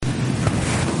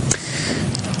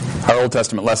Our Old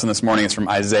Testament lesson this morning is from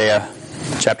Isaiah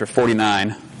chapter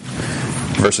 49,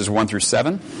 verses 1 through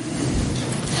 7.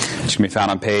 It's going to be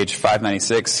found on page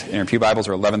 596 in your pew Bibles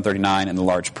or 1139 in the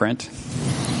large print.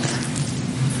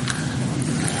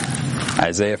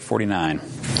 Isaiah 49,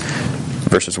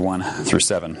 verses 1 through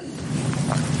 7.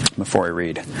 Before I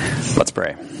read, let's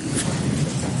pray.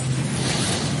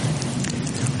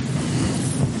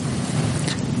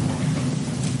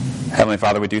 Heavenly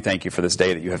Father, we do thank you for this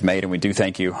day that you have made, and we do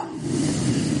thank you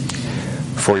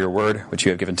for your word which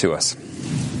you have given to us.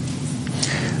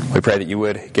 We pray that you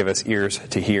would give us ears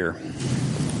to hear.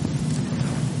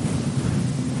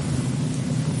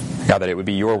 God, that it would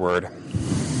be your word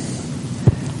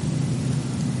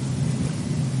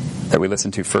that we listen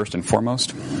to first and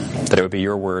foremost, that it would be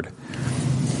your word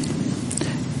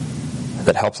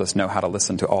that helps us know how to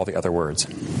listen to all the other words.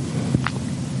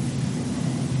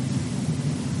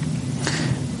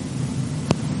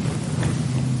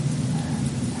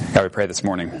 God, we pray this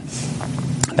morning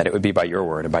that it would be by your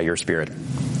word and by your Spirit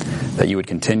that you would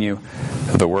continue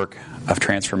the work of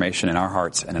transformation in our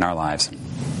hearts and in our lives,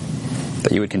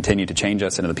 that you would continue to change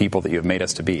us into the people that you have made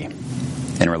us to be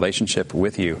in relationship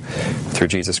with you through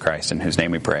Jesus Christ, in whose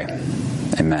name we pray.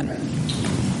 Amen.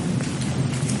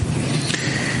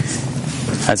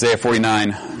 Isaiah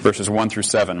 49, verses 1 through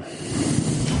 7.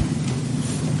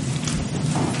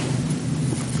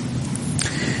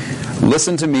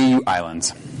 Listen to me, you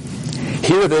islands.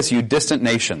 Hear this, you distant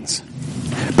nations.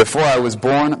 Before I was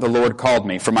born, the Lord called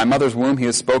me. From my mother's womb, he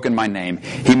has spoken my name.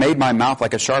 He made my mouth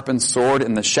like a sharpened sword.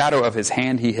 In the shadow of his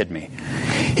hand, he hid me.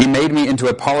 He made me into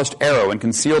a polished arrow and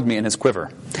concealed me in his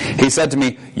quiver. He said to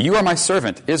me, you are my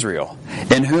servant, Israel,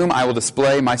 in whom I will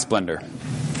display my splendor.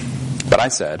 But I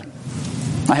said,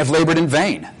 I have labored in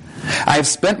vain. I have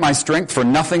spent my strength for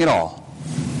nothing at all.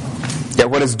 Yet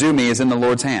what is due me is in the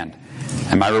Lord's hand,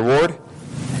 and my reward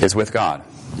is with God.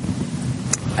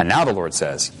 And now the Lord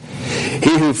says,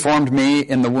 he who formed me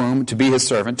in the womb to be his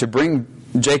servant, to bring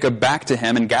Jacob back to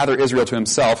him and gather Israel to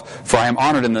himself, for I am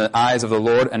honored in the eyes of the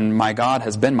Lord, and my God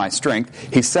has been my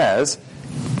strength. He says,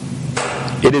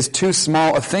 it is too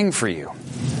small a thing for you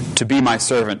to be my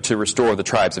servant to restore the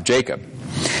tribes of Jacob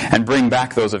and bring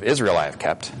back those of Israel I have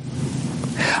kept.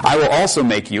 I will also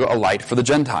make you a light for the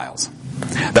Gentiles,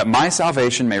 that my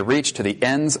salvation may reach to the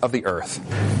ends of the earth.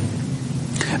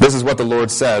 This is what the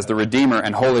Lord says, the Redeemer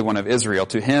and Holy One of Israel,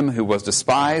 to him who was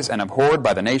despised and abhorred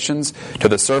by the nations, to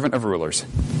the servant of rulers.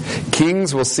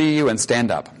 Kings will see you and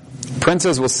stand up.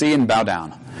 Princes will see and bow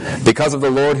down, because of the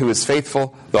Lord who is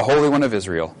faithful, the Holy One of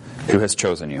Israel, who has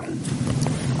chosen you.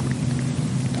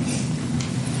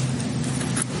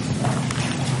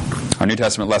 Our New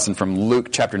Testament lesson from Luke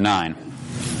chapter 9,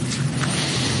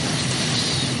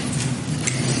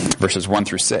 verses 1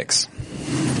 through 6.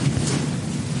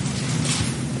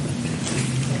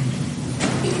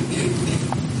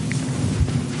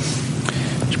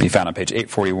 Be found on page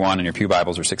 841 in your pew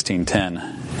Bibles or 1610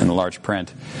 in the large print.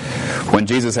 When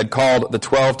Jesus had called the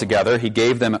 12 together, he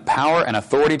gave them power and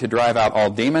authority to drive out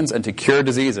all demons and to cure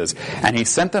diseases. And he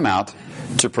sent them out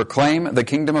to proclaim the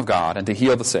kingdom of God and to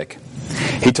heal the sick.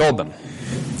 He told them,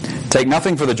 take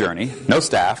nothing for the journey, no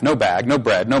staff, no bag, no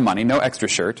bread, no money, no extra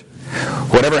shirt.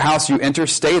 Whatever house you enter,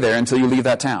 stay there until you leave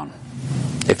that town.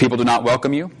 If people do not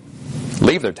welcome you,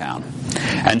 leave their town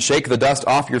and shake the dust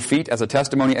off your feet as a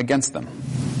testimony against them.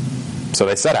 So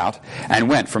they set out and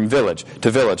went from village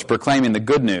to village, proclaiming the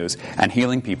good news and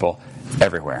healing people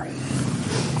everywhere.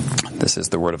 This is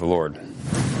the word of the Lord.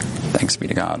 Thanks be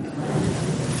to God.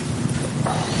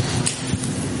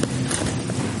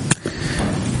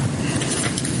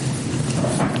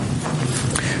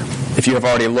 If you have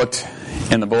already looked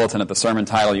in the bulletin at the sermon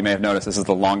title, you may have noticed this is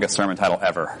the longest sermon title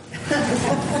ever.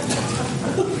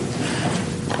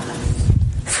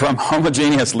 From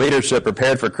homogeneous leadership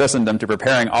prepared for Christendom to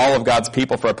preparing all of God's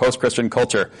people for a post-Christian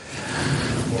culture.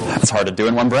 That's hard to do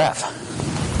in one breath.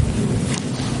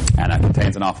 And that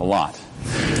contains an awful lot.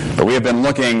 But we have been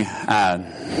looking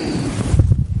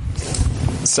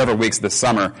several weeks this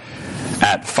summer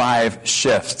at 5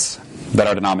 shifts that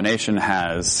our denomination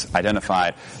has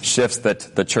identified, shifts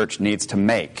that the church needs to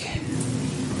make,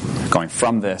 going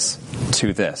from this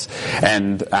to this.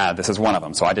 And this is one of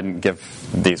them. So I didn't give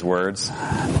these words.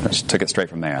 I just took it straight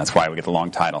from there. That's why we get the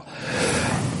long title.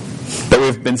 But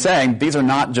we've been saying these are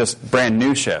not just brand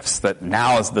new shifts, that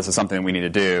this is something we need to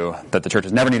do that the church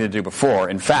has never needed to do before.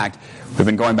 In fact, we've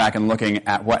been going back and looking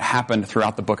at what happened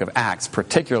throughout the book of Acts,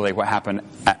 particularly what happened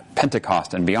at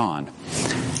Pentecost and beyond.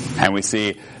 And we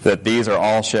see that these are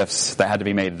all shifts that had to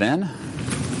be made then,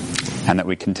 and that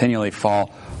we continually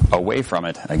fall away from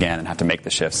it again and have to make the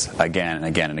shifts again and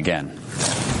again and again.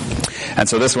 And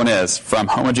so this one is, from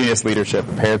homogeneous leadership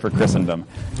prepared for Christendom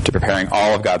to preparing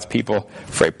all of God's people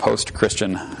for a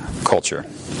post-Christian culture.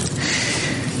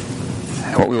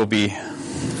 And what we will be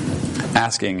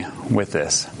asking with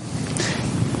this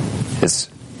is,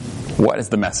 what is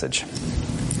the message?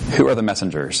 Who are the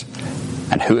messengers?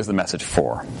 And who is the message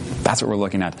for? That's what we're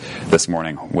looking at this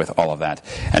morning with all of that.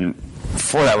 And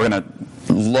for that, we're going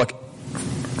to look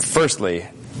firstly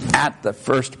at the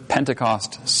first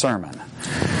Pentecost sermon.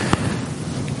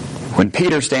 When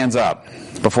Peter stands up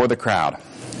before the crowd,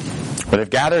 where they've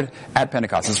gathered at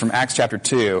Pentecost. This is from Acts chapter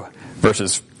 2,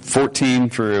 verses 14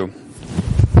 through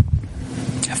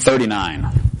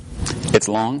 39. It's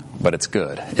long, but it's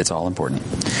good. It's all important.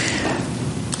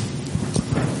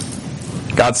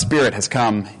 God's Spirit has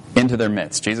come into their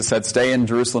midst. Jesus said, stay in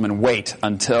Jerusalem and wait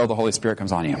until the Holy Spirit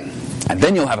comes on you. And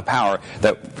then you'll have a power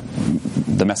that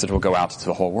the message will go out to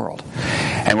the whole world.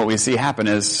 And what we see happen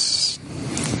is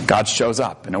God shows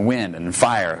up in a wind and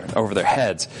fire over their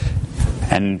heads.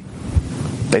 And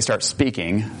they start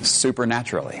speaking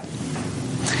supernaturally.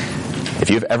 If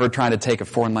you've ever tried to take a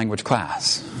foreign language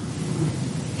class,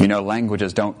 you know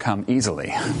languages don't come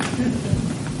easily.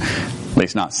 At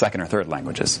least not second or third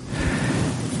languages.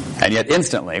 And yet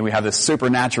instantly we have this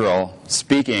supernatural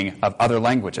speaking of other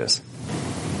languages.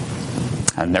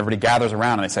 And everybody gathers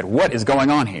around and they said, what is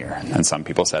going on here? And some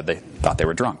people said they thought they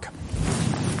were drunk.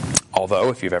 Although,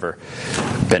 if you've ever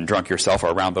been drunk yourself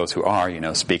or around those who are, you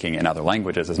know, speaking in other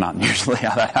languages is not usually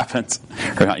how that happens,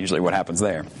 or not usually what happens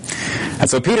there. And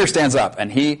so Peter stands up and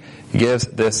he gives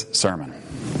this sermon,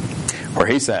 where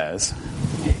he says,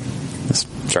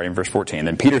 starting in verse 14,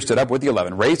 then Peter stood up with the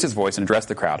 11, raised his voice and addressed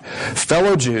the crowd.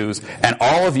 Fellow Jews and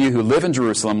all of you who live in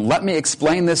Jerusalem, let me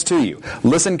explain this to you.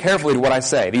 Listen carefully to what I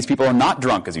say. These people are not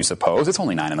drunk as you suppose. It's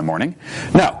only 9 a.m.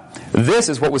 No, this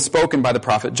is what was spoken by the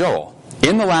prophet Joel.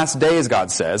 In the last days,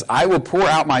 God says, I will pour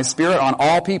out my Spirit on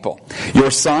all people. Your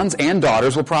sons and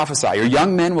daughters will prophesy. Your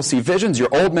young men will see visions. Your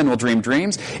old men will dream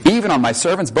dreams. Even on my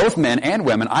servants, both men and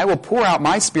women, I will pour out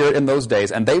my Spirit in those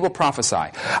days, and they will prophesy.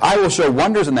 I will show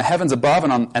wonders in the heavens above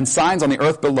and signs on the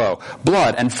earth below,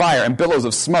 blood and fire and billows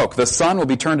of smoke. The sun will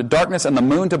be turned to darkness and the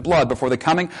moon to blood before the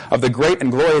coming of the great and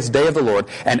glorious day of the Lord,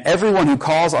 and everyone who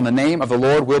calls on the name of the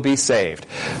Lord will be saved.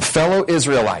 Fellow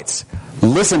Israelites,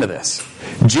 listen to this.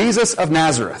 Jesus of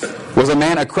Nazareth was a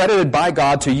man accredited by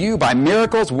God to you by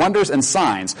miracles, wonders, and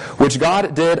signs, which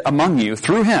God did among you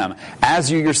through him,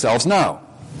 as you yourselves know.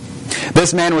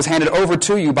 This man was handed over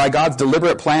to you by God's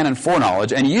deliberate plan and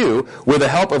foreknowledge, and you, with the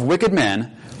help of wicked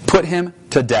men, put him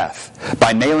to death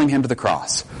by nailing him to the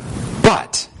cross.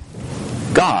 But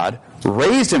God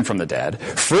raised him from the dead,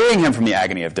 freeing him from the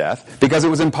agony of death, because it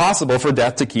was impossible for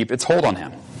death to keep its hold on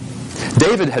him.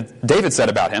 David said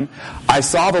about him, I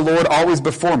saw the Lord always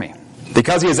before me.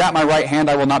 Because he is at my right hand,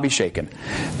 I will not be shaken.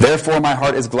 Therefore my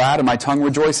heart is glad and my tongue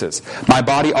rejoices. My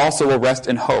body also will rest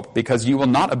in hope, because you will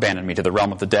not abandon me to the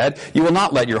realm of the dead. You will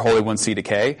not let your Holy One see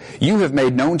decay. You have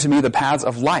made known to me the paths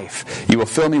of life. You will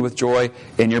fill me with joy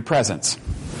in your presence.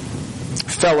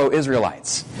 Fellow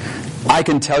Israelites, I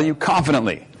can tell you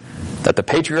confidently that the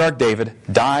patriarch David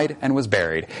died and was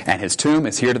buried, and his tomb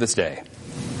is here to this day.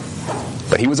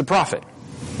 But he was a prophet,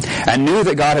 and knew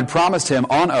that God had promised him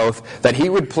on oath that he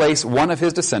would place one of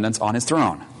his descendants on his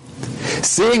throne.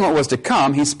 Seeing what was to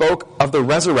come, he spoke of the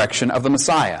resurrection of the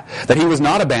Messiah, that he was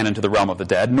not abandoned to the realm of the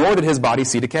dead, nor did his body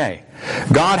see decay.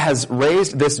 God has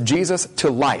raised this Jesus to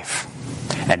life,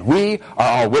 and we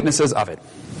are all witnesses of it.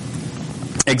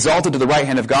 Exalted to the right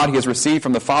hand of God, he has received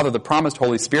from the Father the promised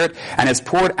Holy Spirit, and has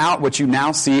poured out what you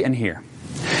now see and hear.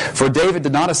 For David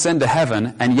did not ascend to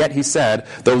heaven, and yet he said,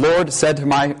 the Lord said to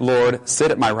my Lord, sit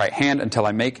at my right hand until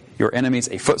I make your enemies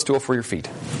a footstool for your feet.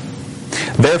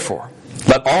 Therefore,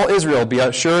 let all Israel be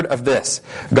assured of this.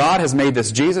 God has made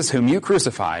this Jesus whom you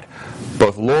crucified,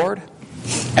 both Lord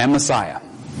and Messiah.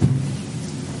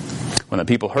 When the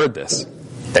people heard this,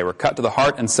 they were cut to the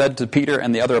heart and said to Peter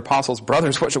and the other apostles,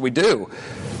 brothers, what shall we do?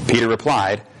 Peter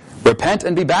replied, repent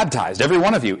and be baptized, every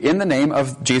one of you, in the name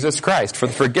of Jesus Christ, for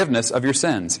the forgiveness of your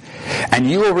sins. And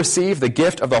you will receive the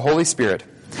gift of the Holy Spirit.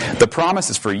 The promise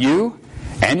is for you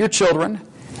and your children,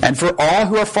 and for all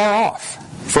who are far off,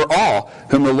 for all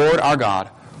whom the Lord our God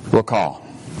will call.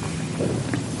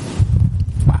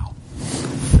 Wow.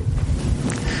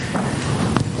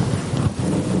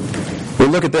 We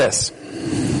look at this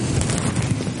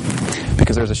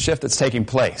because there's a shift that's taking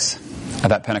place at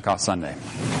that Pentecost Sunday.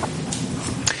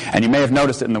 And you may have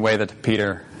noticed it in the way that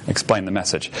Peter explained the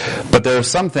message. But there are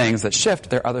some things that shift,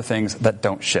 there are other things that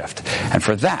don't shift. And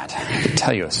for that, I can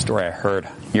tell you a story I heard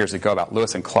years ago about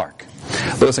Lewis and Clark.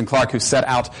 Lewis and Clark, who set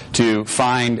out to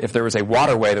find if there was a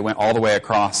waterway that went all the way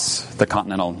across the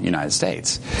continental United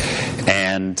States.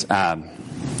 And,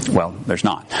 well, there's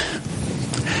not.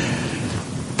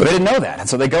 But they didn't know that. And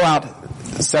so they go out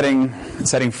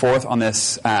setting forth on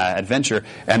this adventure,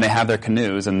 and they have their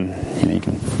canoes, and you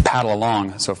can paddle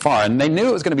along so far. And they knew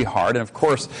it was going to be hard, and of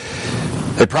course,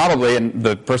 they probably, and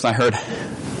the person I heard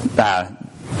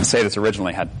say this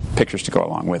originally had pictures to go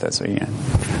along with it, so you can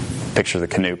picture the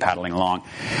canoe paddling along.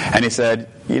 And he said,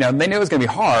 they knew it was going to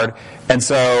be hard, and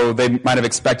so they might have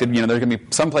expected, there's going to be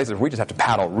some places where we just have to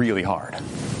paddle really hard.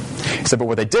 He said, but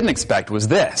what they didn't expect was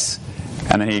this.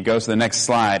 And then he goes to the next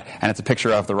slide, and it's a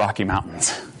picture of the Rocky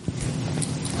Mountains.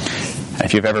 And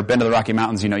if you've ever been to the Rocky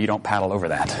Mountains, you know you don't paddle over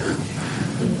that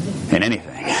in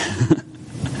anything.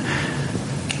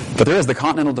 But there is the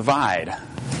Continental Divide,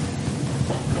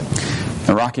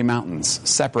 the Rocky Mountains,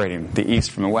 separating the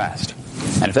East from the West.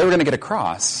 And if they were going to get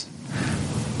across,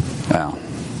 well,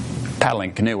 paddling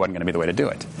a canoe wasn't going to be the way to do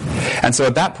it. And so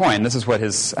at that point, this is what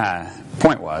his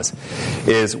point was,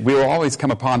 is we will always come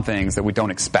upon things that we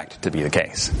don't expect to be the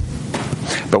case.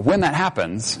 But when that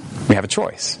happens, we have a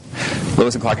choice.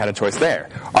 Lewis and Clark had a choice there.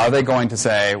 Are they going to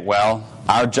say, well,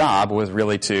 our job was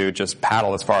really to just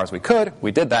paddle as far as we could.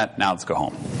 We did that. Now let's go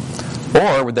home.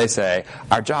 Or would they say,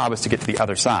 our job is to get to the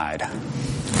other side,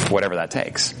 whatever that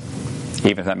takes,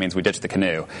 even if that means we ditch the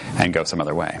canoe and go some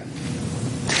other way.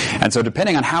 And so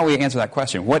depending on how we answer that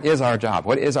question, what is our job?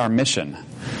 What is our mission?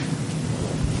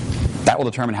 That will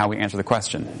determine how we answer the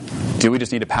question. Do we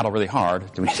just need to paddle really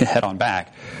hard? Do we need to head on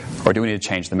back? Or do we need to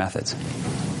change the methods?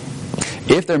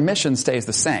 If their mission stays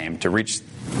the same to reach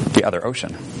the other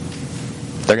ocean,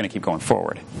 they're going to keep going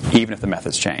forward, even if the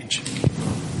methods change.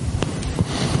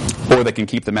 Or they can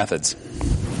keep the methods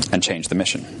and change the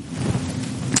mission.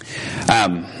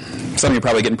 Some of you are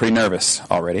probably getting pretty nervous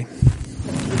already,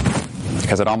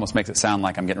 because it almost makes it sound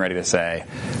like I'm getting ready to say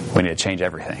we need to change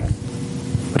everything,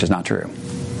 which is not true.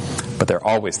 But there are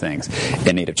always things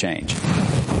in need of change.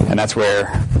 And that's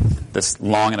where this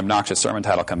long and obnoxious sermon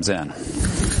title comes in.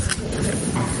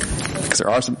 Because there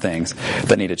are some things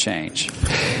that need to change.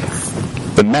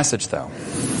 The message, though,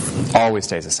 always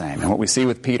stays the same. And what we see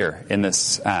with Peter in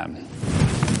this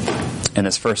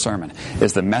first sermon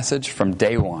is the message from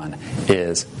day one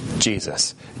is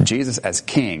Jesus. Jesus as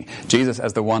King. Jesus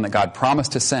as the one that God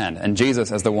promised to send. And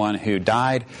Jesus as the one who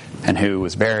died and who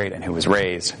was buried and who was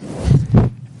raised.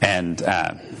 And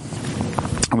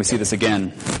we see this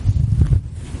again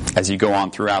as you go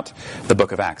on throughout the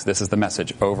book of Acts. This is the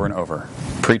message over and over.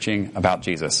 Preaching about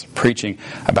Jesus. Preaching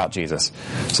about Jesus.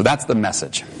 So that's the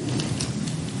message.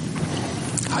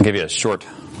 I'll give you a short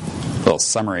little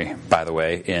summary, by the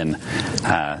way, in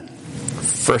 1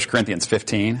 Corinthians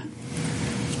 15.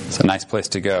 It's a nice place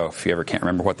to go if you ever can't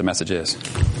remember what the message is.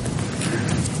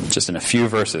 Just in a few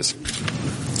verses.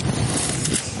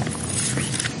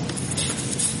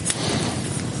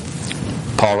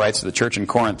 Paul writes to the church in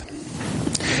Corinth,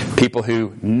 people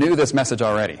who knew this message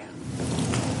already.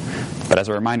 But as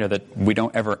a reminder that we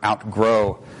don't ever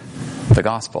outgrow the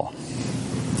gospel.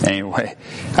 Anyway,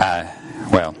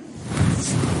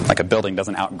 like a building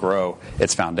doesn't outgrow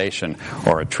its foundation,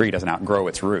 or a tree doesn't outgrow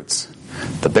its roots.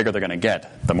 The bigger they're going to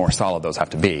get, the more solid those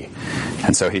have to be.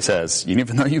 And so he says,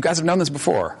 even though you guys have known this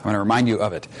before, I'm going to remind you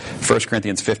of it. 1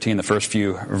 Corinthians 15, the first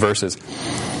few verses,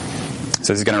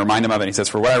 says he's going to remind them of it. He says,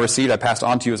 for what I received I passed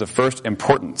on to you as of first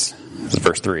importance. This is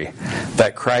verse 3.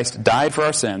 That Christ died for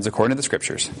our sins according to the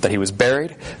Scriptures. That he was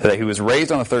buried. That he was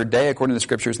raised on the third day according to the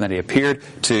Scriptures. And that he appeared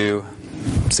to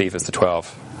Cephas, the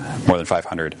 12, more than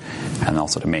 500, and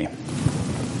also to me.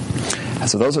 And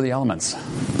so those are the elements.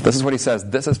 This is what he says.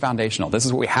 This is foundational. This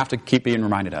is what we have to keep being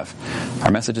reminded of. Our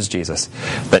message is Jesus.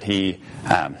 That he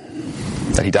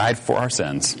died for our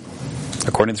sins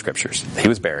according to the Scriptures. That he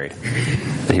was buried.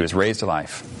 That he was raised to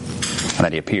life. And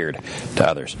that he appeared to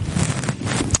others.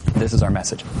 This is our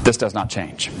message. This does not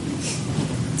change.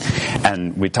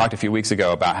 And we talked a few weeks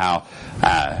ago about how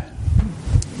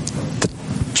the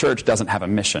church doesn't have a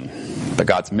mission, but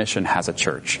God's mission has a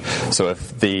church. So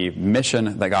if the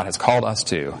mission that God has called us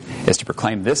to is to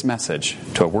proclaim this message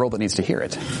to a world that needs to hear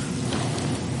it,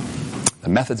 the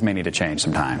methods may need to change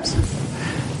sometimes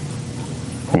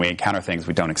when we encounter things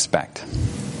we don't expect.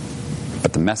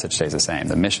 But the message stays the same.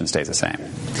 The mission stays the same.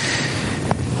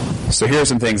 So here are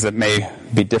some things that may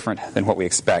be different than what we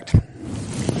expect.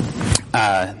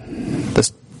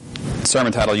 This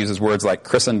sermon title uses words like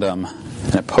Christendom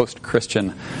and a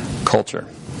post-Christian culture.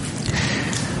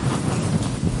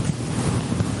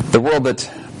 The world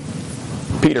that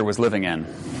Peter was living in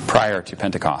prior to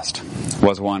Pentecost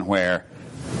was one where,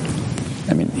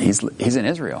 he's in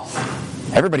Israel.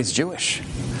 Everybody's Jewish.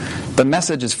 The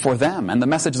message is for them, and the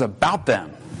message is about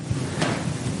them.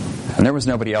 And there was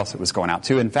nobody else it was going out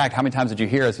to. In fact, how many times did you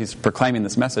hear as he's proclaiming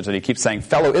this message that he keeps saying,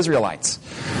 fellow Israelites?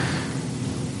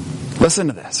 Listen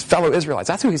to this, fellow Israelites.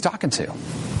 That's who he's talking to.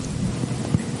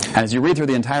 And as you read through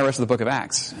the entire rest of the book of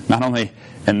Acts, not only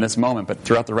in this moment, but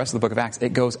throughout the rest of the book of Acts,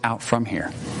 it goes out from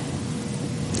here.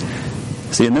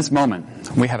 See, in this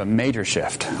moment, we have a major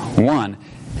shift. One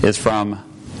is from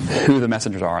who the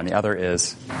messengers are, and the other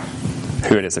is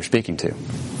who it is they're speaking to.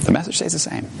 The message stays the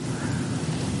same.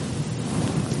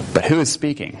 But who is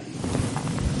speaking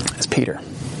is Peter.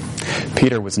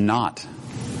 Peter was not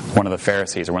one of the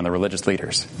Pharisees or one of the religious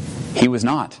leaders. He was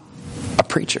not a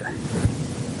preacher.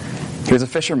 He was a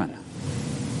fisherman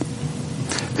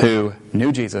who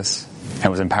knew Jesus and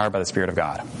was empowered by the Spirit of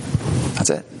God. That's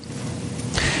it.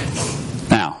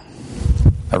 Now,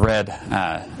 I read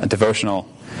a devotional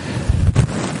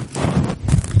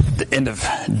at the end of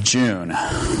June.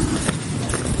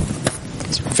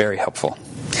 It's very helpful.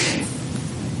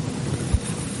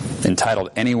 Entitled,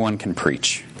 Anyone Can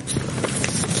Preach.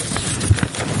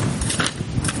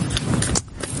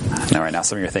 Now, right now,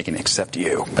 some of you are thinking, except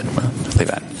you, but leave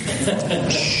that.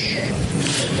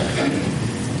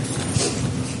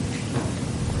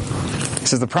 He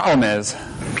says the problem is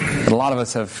that a lot of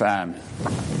us have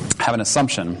an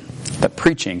assumption that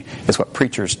preaching is what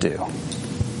preachers do.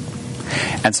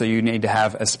 And so you need to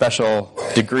have a special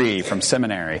degree from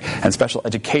seminary and special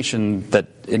education that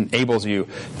enables you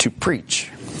to preach.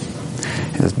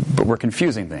 But we're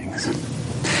confusing things.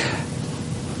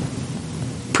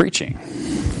 Preaching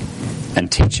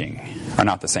and teaching are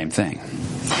not the same thing.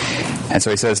 And so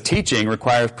he says teaching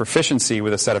requires proficiency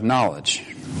with a set of knowledge.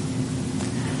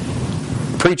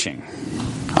 Preaching,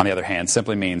 on the other hand,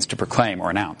 simply means to proclaim or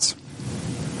announce.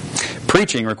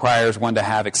 Preaching requires one to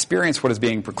have experienced what is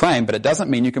being proclaimed, but it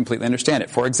doesn't mean you completely understand it.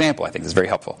 For example, I think this is very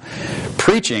helpful.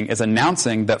 Preaching is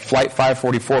announcing that Flight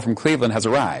 544 from Cleveland has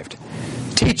arrived.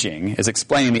 Teaching is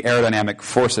explaining the aerodynamic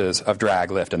forces of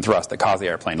drag, lift, and thrust that cause the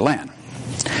airplane to land.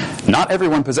 Not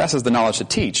everyone possesses the knowledge to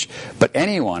teach, but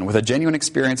anyone with a genuine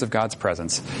experience of God's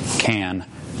presence can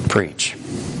preach.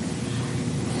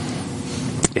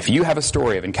 If you have a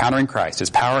story of encountering Christ, His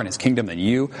power, and His kingdom, then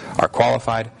you are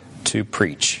qualified to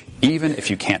preach, even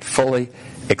if you can't fully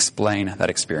explain that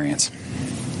experience.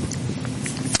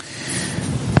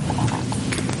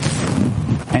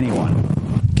 Anyone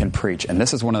can preach, and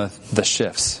this is one of the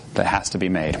shifts that has to be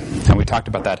made. And we talked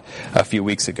about that a few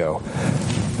weeks ago.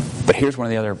 But here's one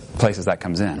of the other places that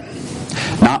comes in.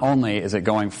 Not only is it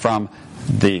going from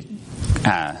the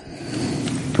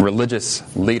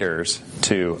religious leaders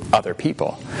to other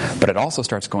people, but it also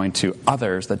starts going to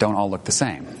others that don't all look the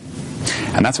same.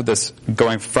 And that's what this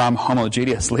going from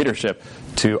homogeneous leadership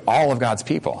to all of God's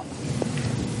people.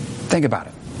 Think about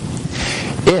it.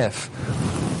 If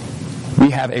we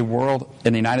have a world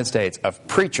in the United States of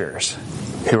preachers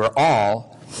who are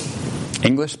all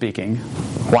English-speaking,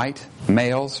 white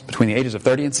males between the ages of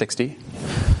 30 and 60,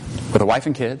 with a wife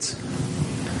and kids,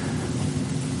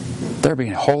 there will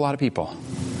be a whole lot of people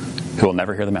who will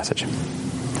never hear the message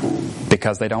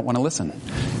because they don't want to listen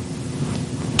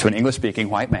to an English-speaking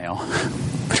white male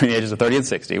between the ages of 30 and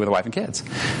 60 with a wife and kids.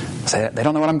 Say they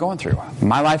don't know what I'm going through.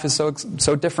 My life is so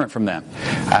different from them.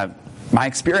 My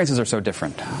experiences are so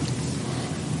different.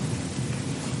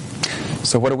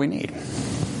 So what do we need?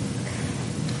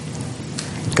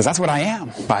 Because that's what I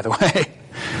am, by the way.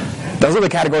 Those are the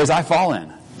categories I fall in.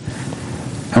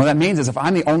 And what that means is if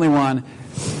I'm the only one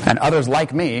and others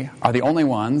like me are the only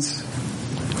ones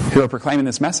who are proclaiming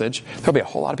this message, there'll be a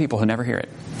whole lot of people who never hear it.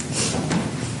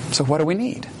 So what do we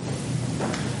need?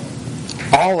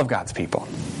 All of God's people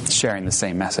sharing the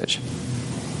same message.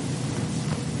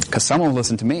 Because some will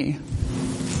listen to me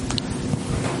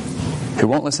who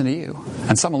won't listen to you.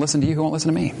 And some will listen to you who won't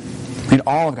listen to me. We need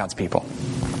all of God's people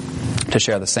to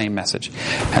share the same message.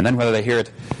 And then whether they hear it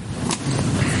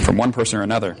from one person or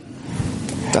another,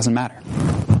 doesn't matter.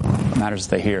 What matters is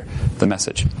they hear the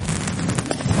message.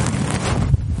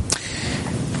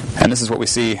 And this is what we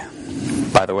see,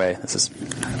 by the way, this is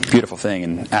a beautiful thing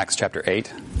in Acts chapter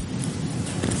 8.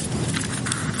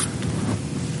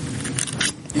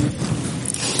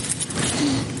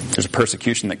 There's a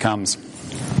persecution that comes.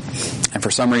 And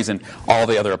for some reason, all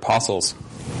the other apostles,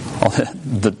 all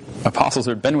the apostles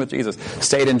who had been with Jesus,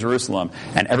 stayed in Jerusalem,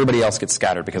 and everybody else gets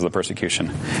scattered because of the persecution.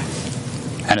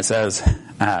 And it says,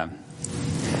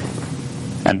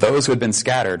 and those who had been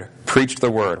scattered preached the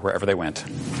word wherever they went.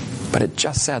 But it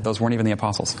just said those weren't even the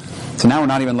apostles. So now we're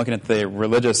not even looking at the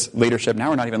religious leadership. Now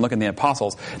we're not even looking at the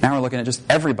apostles. Now we're looking at just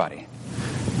everybody.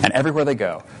 And everywhere they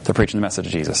go, they're preaching the message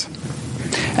of Jesus.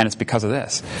 And it's because of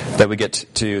this that we get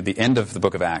to the end of the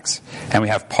book of Acts, and we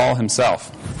have Paul himself,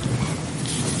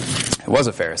 who was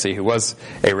a Pharisee, who was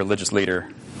a religious leader,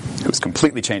 who was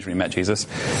completely changed when he met Jesus,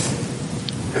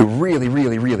 who really,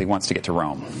 really, really wants to get to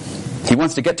Rome. He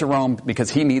wants to get to Rome because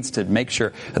he needs to make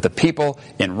sure that the people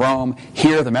in Rome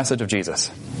hear the message of Jesus.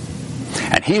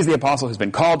 And he's the apostle who's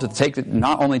been called to take it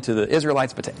not only to the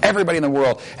Israelites, but to everybody in the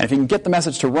world. And if he can get the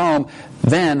message to Rome,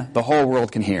 then the whole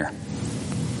world can hear.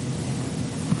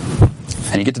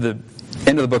 And you get to the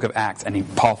end of the book of Acts,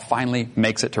 and Paul finally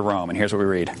makes it to Rome. And here's what we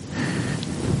read.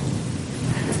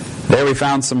 There we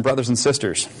found some brothers and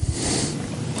sisters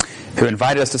who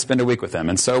invited us to spend a week with them,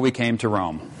 and so we came to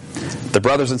Rome. The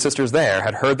brothers and sisters there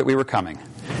had heard that we were coming,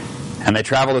 and they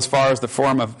traveled as far as the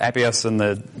Forum of Appius and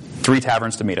the 3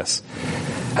 taverns to meet us.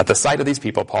 At the sight of these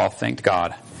people, Paul thanked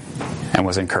God and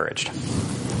was encouraged.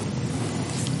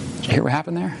 Did you hear what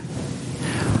happened there?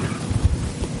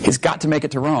 He's got to make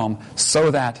it to Rome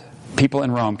so that people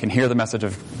in Rome can hear the message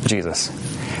of Jesus.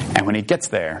 And when he gets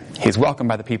there, he's welcomed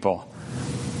by the people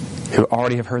who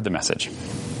already have heard the message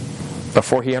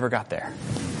before he ever got there.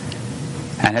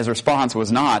 And his response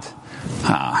was not,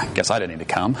 I guess I didn't need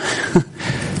to come.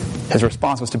 His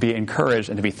response was to be encouraged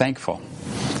and to be thankful,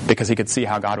 because he could see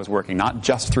how God was working, not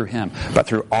just through him, but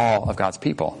through all of God's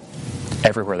people,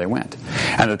 everywhere they went.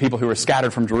 And the people who were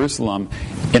scattered from Jerusalem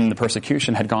in the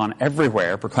persecution had gone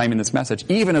everywhere proclaiming this message,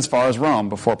 even as far as Rome,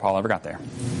 before Paul ever got there.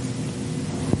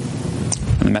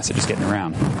 And the message is getting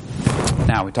around.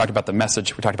 Now, we talked about the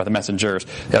message, we talked about the messengers.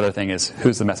 The other thing is,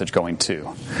 who's the message going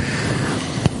to?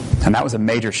 And that was a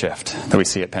major shift that we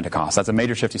see at Pentecost. That's a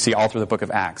major shift you see all through the book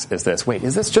of Acts, is this. Wait,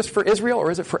 is this just for Israel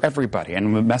or is it for everybody?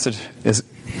 And the message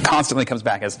constantly comes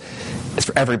back as, it's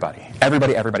for everybody.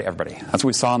 Everybody, everybody, everybody. That's what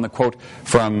we saw in the quote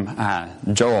from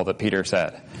Joel that Peter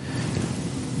said.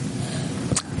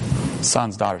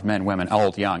 Sons, daughters, men, women,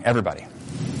 old, young, everybody.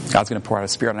 God's going to pour out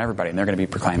His Spirit on everybody, and they're going to be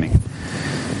proclaiming.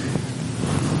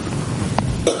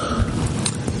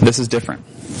 This is different.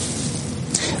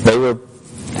 They were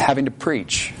having to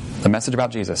preach the message about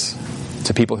Jesus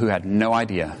to people who had no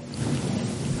idea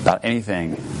about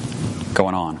anything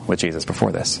going on with Jesus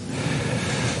before this.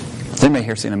 Has anybody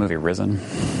here seen the movie Risen?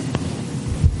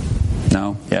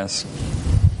 No? Yes?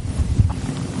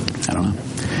 I don't know.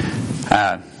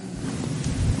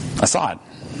 I saw it.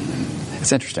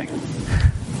 It's interesting.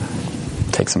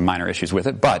 Take some minor issues with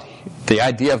it, but the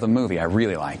idea of the movie I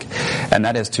really like, and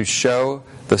that is to show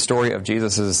the story of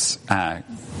Jesus'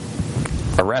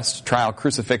 arrest, trial,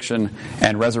 crucifixion,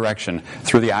 and resurrection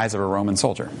through the eyes of a Roman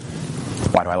soldier.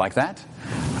 Why do I like that?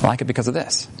 I like it because of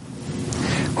this.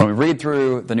 When we read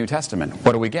through the New Testament,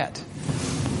 what do we get?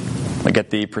 We get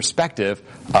the perspective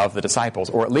of the disciples,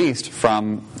 or at least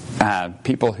from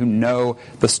people who know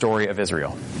the story of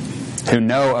Israel, who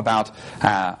know about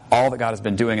all that God has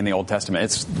been doing in the Old Testament.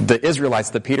 It's the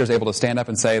Israelites that Peter's able to stand up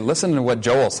and say, listen to what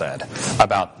Joel said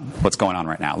about what's going on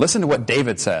right now. Listen to what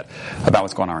David said about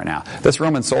what's going on right now. This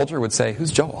Roman soldier would say,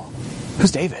 who's Joel?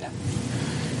 Who's David? I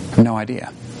have no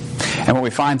idea. And what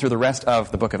we find through the rest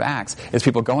of the book of Acts is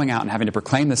people going out and having to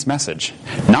proclaim this message,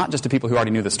 not just to people who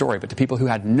already knew the story, but to people who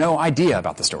had no idea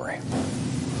about the story.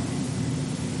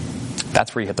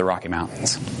 That's where you hit the Rocky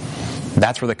Mountains.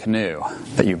 That's where the canoe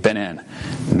that you've been in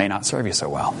may not serve you so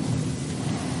well.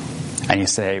 And you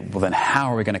say, well, then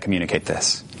how are we going to communicate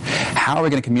this? How are we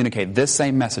going to communicate this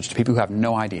same message to people who have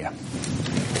no idea?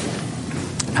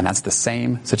 And that's the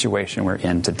same situation we're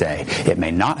in today. It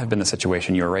may not have been the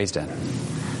situation you were raised in.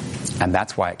 And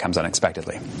that's why it comes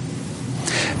unexpectedly.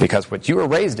 Because what you were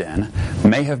raised in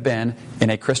may have been in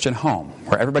a Christian home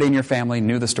where everybody in your family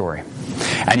knew the story.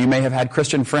 And you may have had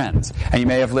Christian friends. And you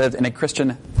may have lived in a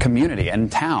Christian community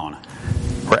and town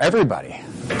where everybody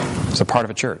was a part of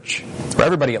a church. Where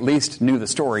everybody at least knew the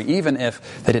story, even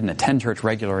if they didn't attend church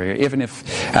regularly, or even if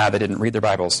they didn't read their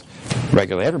Bibles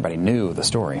regularly. Everybody knew the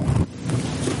story.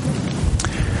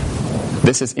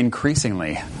 This is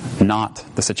increasingly not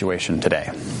the situation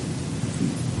today.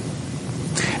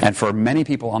 And for many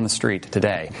people on the street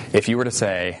today, if you were to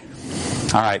say,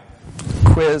 all right,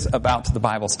 quiz about the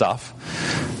Bible stuff,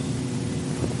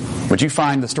 would you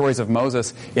find the stories of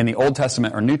Moses in the Old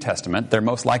Testament or New Testament? Their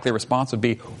most likely response would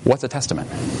be, what's a testament?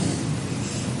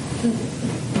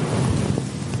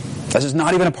 That's just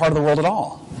not even a part of the world at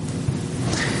all.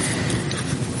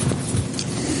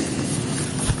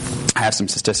 I have some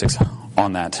statistics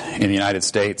on that. In the United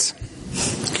States,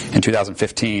 in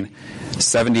 2015,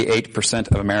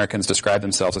 78% of Americans describe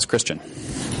themselves as Christian.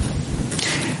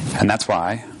 And that's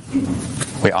why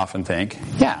we often think,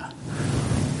 yeah,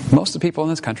 most of the people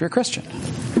in this country are Christian.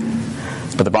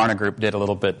 But the Barna Group did a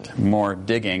little bit more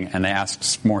digging, and they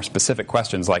asked more specific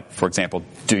questions like, for example,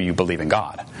 do you believe in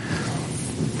God?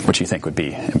 Which you think would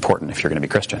be important if you're going to be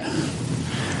Christian.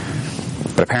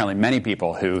 But apparently many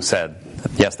people who said,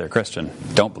 yes, they're Christian,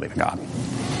 don't believe in God.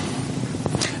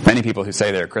 Many people who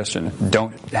say they're Christian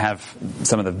don't have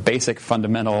some of the basic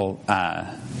fundamental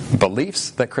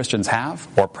beliefs that Christians have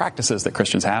or practices that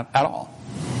Christians have at all.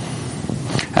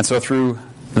 And so through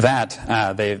that,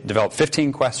 they developed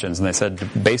 15 questions, and they said,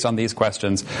 based on these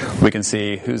questions, we can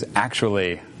see who's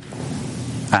actually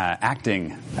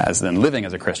acting as in living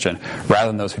as a Christian, rather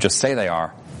than those who just say they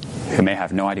are, who may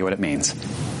have no idea what it means.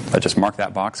 But just mark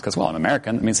that box because, well, I'm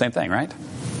American. It means the same thing, right?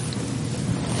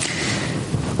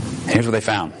 Here's what they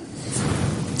found.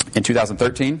 In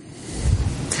 2013,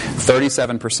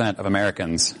 37% of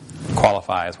Americans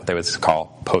qualify as what they would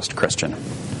call post-Christian.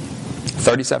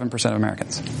 37% of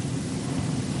Americans.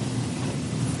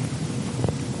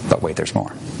 But wait, there's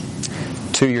more.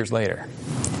 2 years later,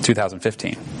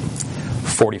 2015,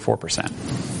 44%.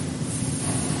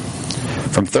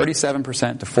 From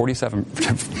 37% to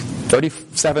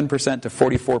 37% to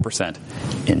 44%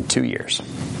 in 2 years.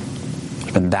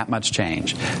 There's been that much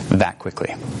change that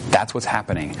quickly. That's what's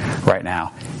happening right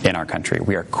now in our country.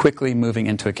 We are quickly moving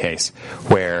into a case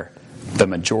where the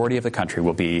majority of the country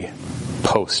will be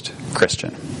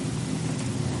post-Christian.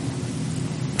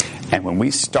 And when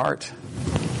we start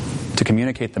to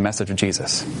communicate the message of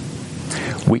Jesus,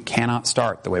 we cannot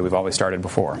start the way we've always started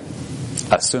before,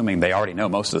 assuming they already know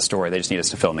most of the story, they just need us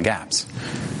to fill in the gaps.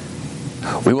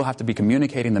 We will have to be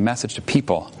communicating the message to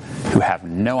people who have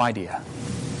no idea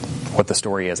what the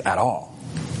story is at all,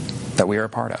 that we are a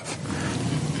part of.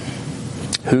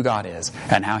 Who God is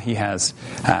and how He has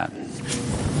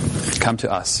come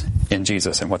to us in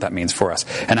Jesus and what that means for us.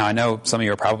 And now I know some of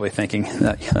you are probably thinking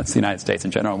that that's the United States in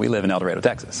general. We live in El Dorado,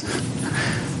 Texas.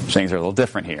 Things are a little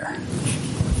different here.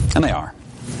 And they are.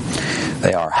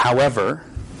 They are. However,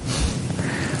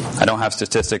 I don't have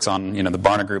statistics on, the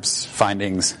Barna Group's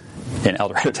findings in El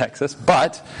Dorado, Texas,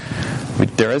 but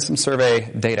there is some survey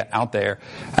data out there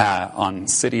on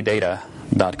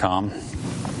citydata.com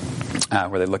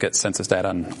where they look at census data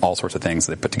and all sorts of things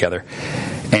they put together.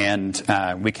 And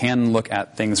we can look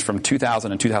at things from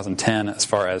 2000 and 2010 as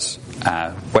far as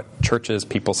what churches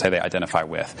people say they identify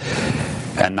with.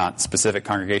 And not specific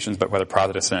congregations, but whether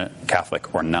Protestant,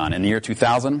 Catholic, or none. In the year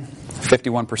 2000,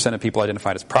 51% of people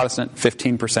identified as Protestant,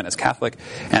 15% as Catholic,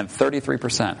 and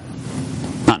 33%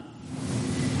 none.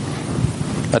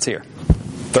 That's here.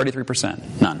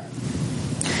 33% none.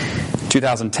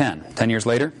 2010, 10 years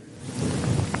later,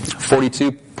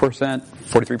 42%,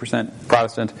 43%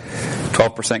 Protestant,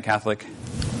 12% Catholic,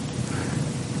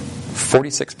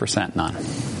 46% none.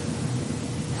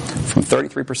 From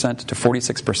 33% to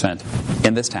 46%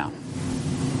 in this town.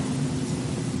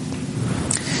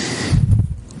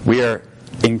 We are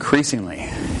increasingly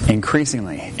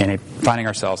finding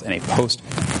ourselves in a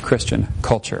post-Christian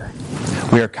culture.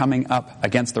 We are coming up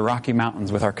against the Rocky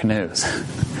Mountains with our canoes.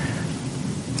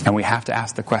 And we have to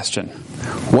ask the question,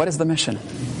 what is the mission?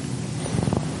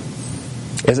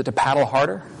 Is it to paddle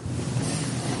harder?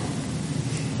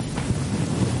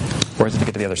 Or is it to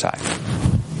get to the other side?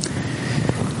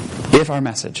 If our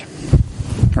message,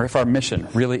 or if our mission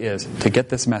really is to get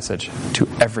this message to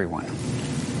everyone,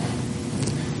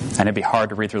 and it'd be hard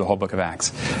to read through the whole book of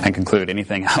Acts and conclude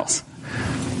anything else,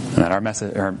 and that our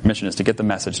mission is to get the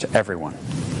message to everyone,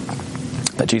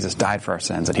 that Jesus died for our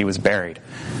sins, that He was buried,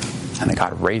 and that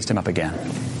God raised Him up again,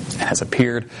 and has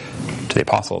appeared to the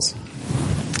apostles,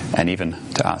 and even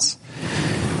to us,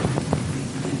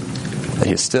 that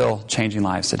He is still changing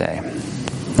lives today.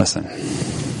 Listen,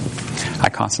 I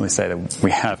constantly say that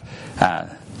we have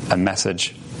a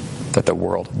message that the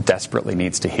world desperately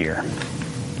needs to hear.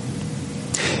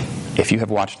 If you have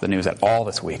watched the news at all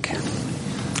this week,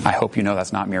 I hope you know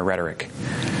that's not mere rhetoric.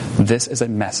 This is a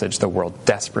message the world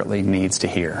desperately needs to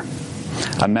hear.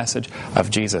 A message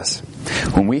of Jesus.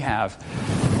 When we have,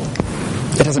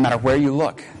 it doesn't matter where you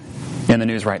look in the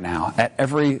news right now, at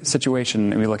every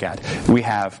situation we look at, we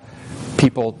have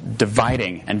people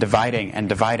dividing and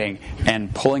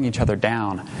pulling each other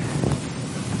down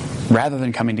rather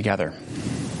than coming together.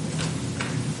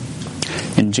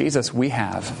 In Jesus, we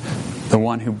have the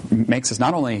one who makes us,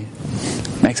 not only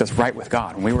makes us right with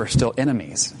God when we were still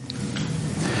enemies,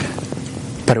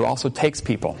 but who also takes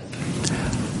people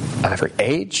of every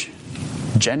age,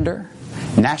 gender,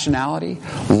 nationality,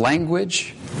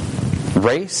 language,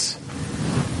 race,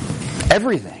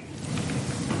 everything.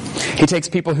 He takes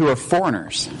people who are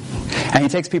foreigners, and He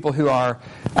takes people who are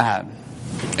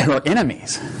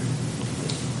enemies,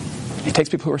 He takes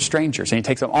people who are strangers, and he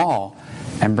takes them all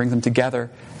and brings them together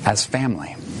as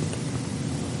family.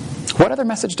 What other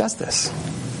message does this?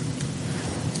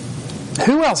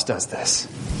 Who else does this?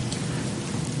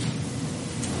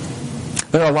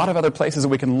 There are a lot of other places that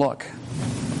we can look.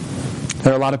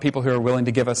 There are a lot of people who are willing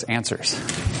to give us answers.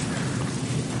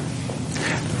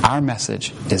 Our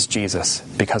message is Jesus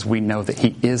because we know that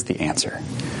he is the answer.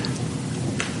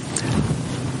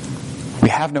 We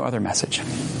have no other message.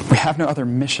 We have no other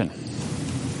mission.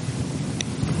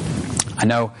 I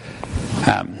know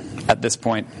at this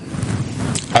point,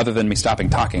 other than me stopping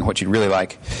talking, what you'd really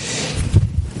like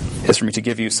is for me to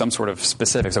give you some sort of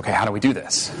specifics. Okay, how do we do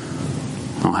this?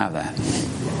 I don't have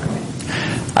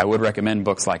that. I would recommend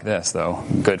books like this, though.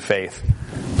 Good Faith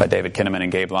by David Kinnaman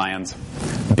and Gabe Lyons.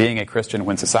 Being a Christian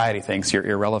when society thinks you're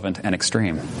irrelevant and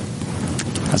extreme.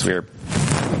 As we're,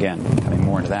 again, coming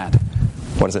more into that.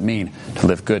 What does it mean to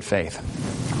live good faith?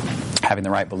 Having the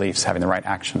right beliefs, having the right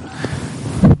action.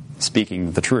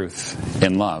 Speaking the truth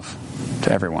in love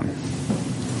to everyone.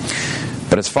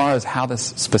 But as far as how this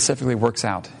specifically works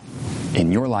out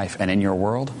in your life and in your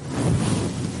world,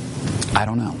 I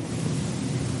don't know.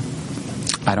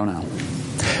 I don't know.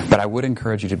 But I would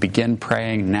encourage you to begin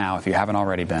praying now, if you haven't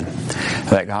already been,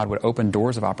 that God would open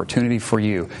doors of opportunity for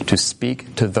you to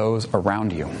speak to those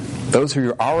around you, those who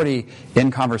you're already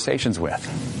in conversations with,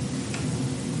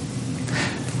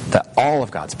 that all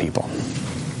of God's people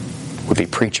would be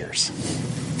preachers.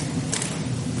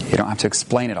 You don't have to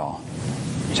explain it all.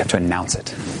 You just have to announce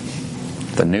it.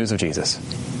 The news of Jesus.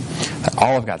 That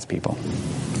all of God's people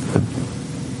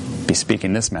would be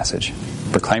speaking this message,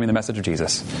 proclaiming the message of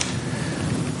Jesus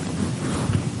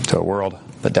to a world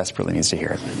that desperately needs to hear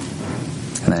it.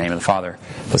 In the name of the Father,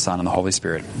 the Son, and the Holy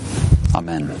Spirit.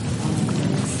 Amen.